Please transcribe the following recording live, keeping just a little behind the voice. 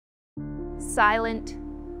silent,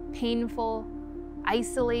 painful,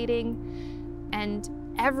 isolating, and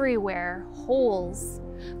everywhere holes,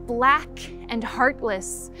 black and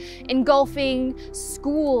heartless, engulfing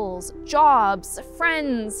schools, jobs,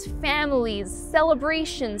 friends, families,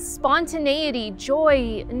 celebrations, spontaneity,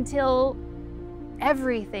 joy, until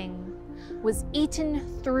everything was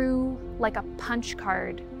eaten through like a punch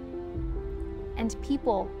card. And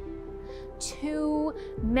people, too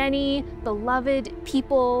many beloved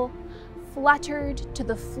people, fluttered to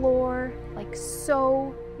the floor like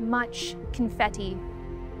so much confetti.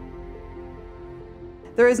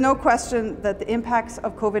 There is no question that the impacts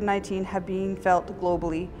of COVID-19 have been felt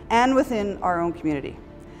globally and within our own community.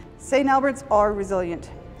 St. Albert's are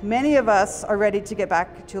resilient. Many of us are ready to get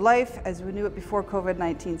back to life as we knew it before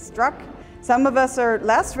COVID-19 struck. Some of us are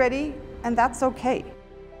less ready, and that's okay.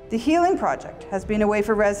 The Healing Project has been a way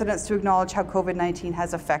for residents to acknowledge how COVID-19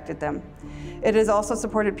 has affected them. It has also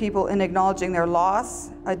supported people in acknowledging their loss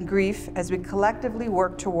and grief as we collectively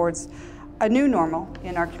work towards a new normal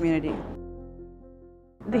in our community.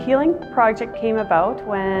 The Healing Project came about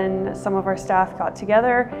when some of our staff got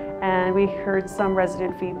together and we heard some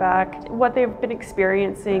resident feedback, what they've been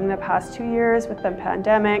experiencing the past 2 years with the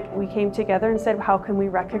pandemic. We came together and said, how can we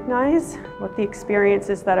recognize what the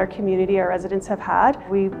experiences that our community, our residents have had?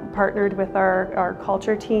 We partnered with our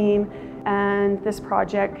culture team, and this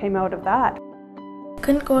project came out of that.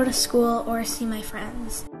 Couldn't go to school or see my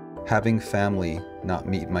friends. Having family not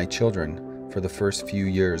meet my children for the first few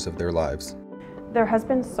years of their lives. There has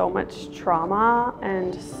been so much trauma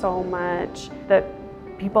and so much that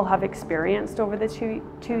people have experienced over the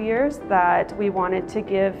two years that we wanted to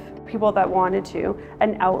give people that wanted to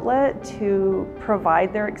an outlet to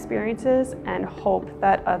provide their experiences and hope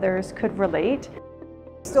that others could relate.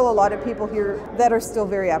 Still a lot of people here that are still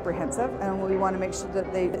very apprehensive, and we want to make sure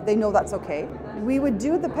that they know that's okay. We would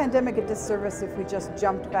do the pandemic a disservice if we just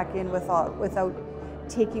jumped back in without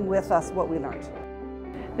taking with us what we learned.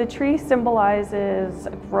 The tree symbolizes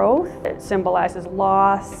growth, it symbolizes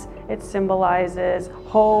loss, it symbolizes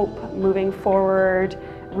hope, moving forward,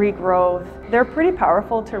 regrowth. They're pretty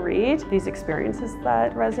powerful to read, these experiences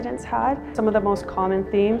that residents had. Some of the most common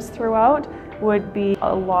themes throughout would be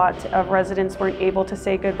a lot of residents weren't able to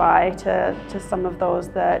say goodbye to some of those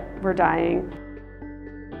that were dying.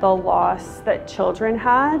 The loss that children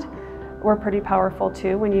had were pretty powerful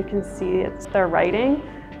too, when you can see it's their writing,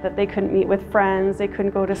 that they couldn't meet with friends, they couldn't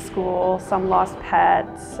go to school, some lost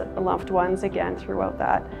pets, loved ones again throughout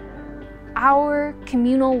that. Our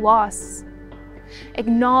communal loss.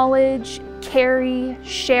 Acknowledge, carry,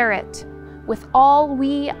 share it with all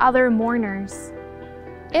we other mourners.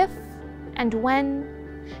 If and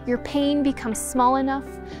when your pain becomes small enough,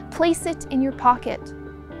 place it in your pocket.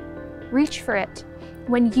 Reach for it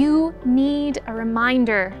when you need a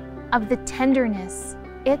reminder of the tenderness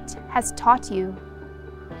it has taught you.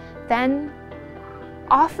 Then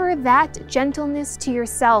offer that gentleness to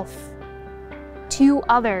yourself, to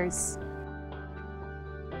others,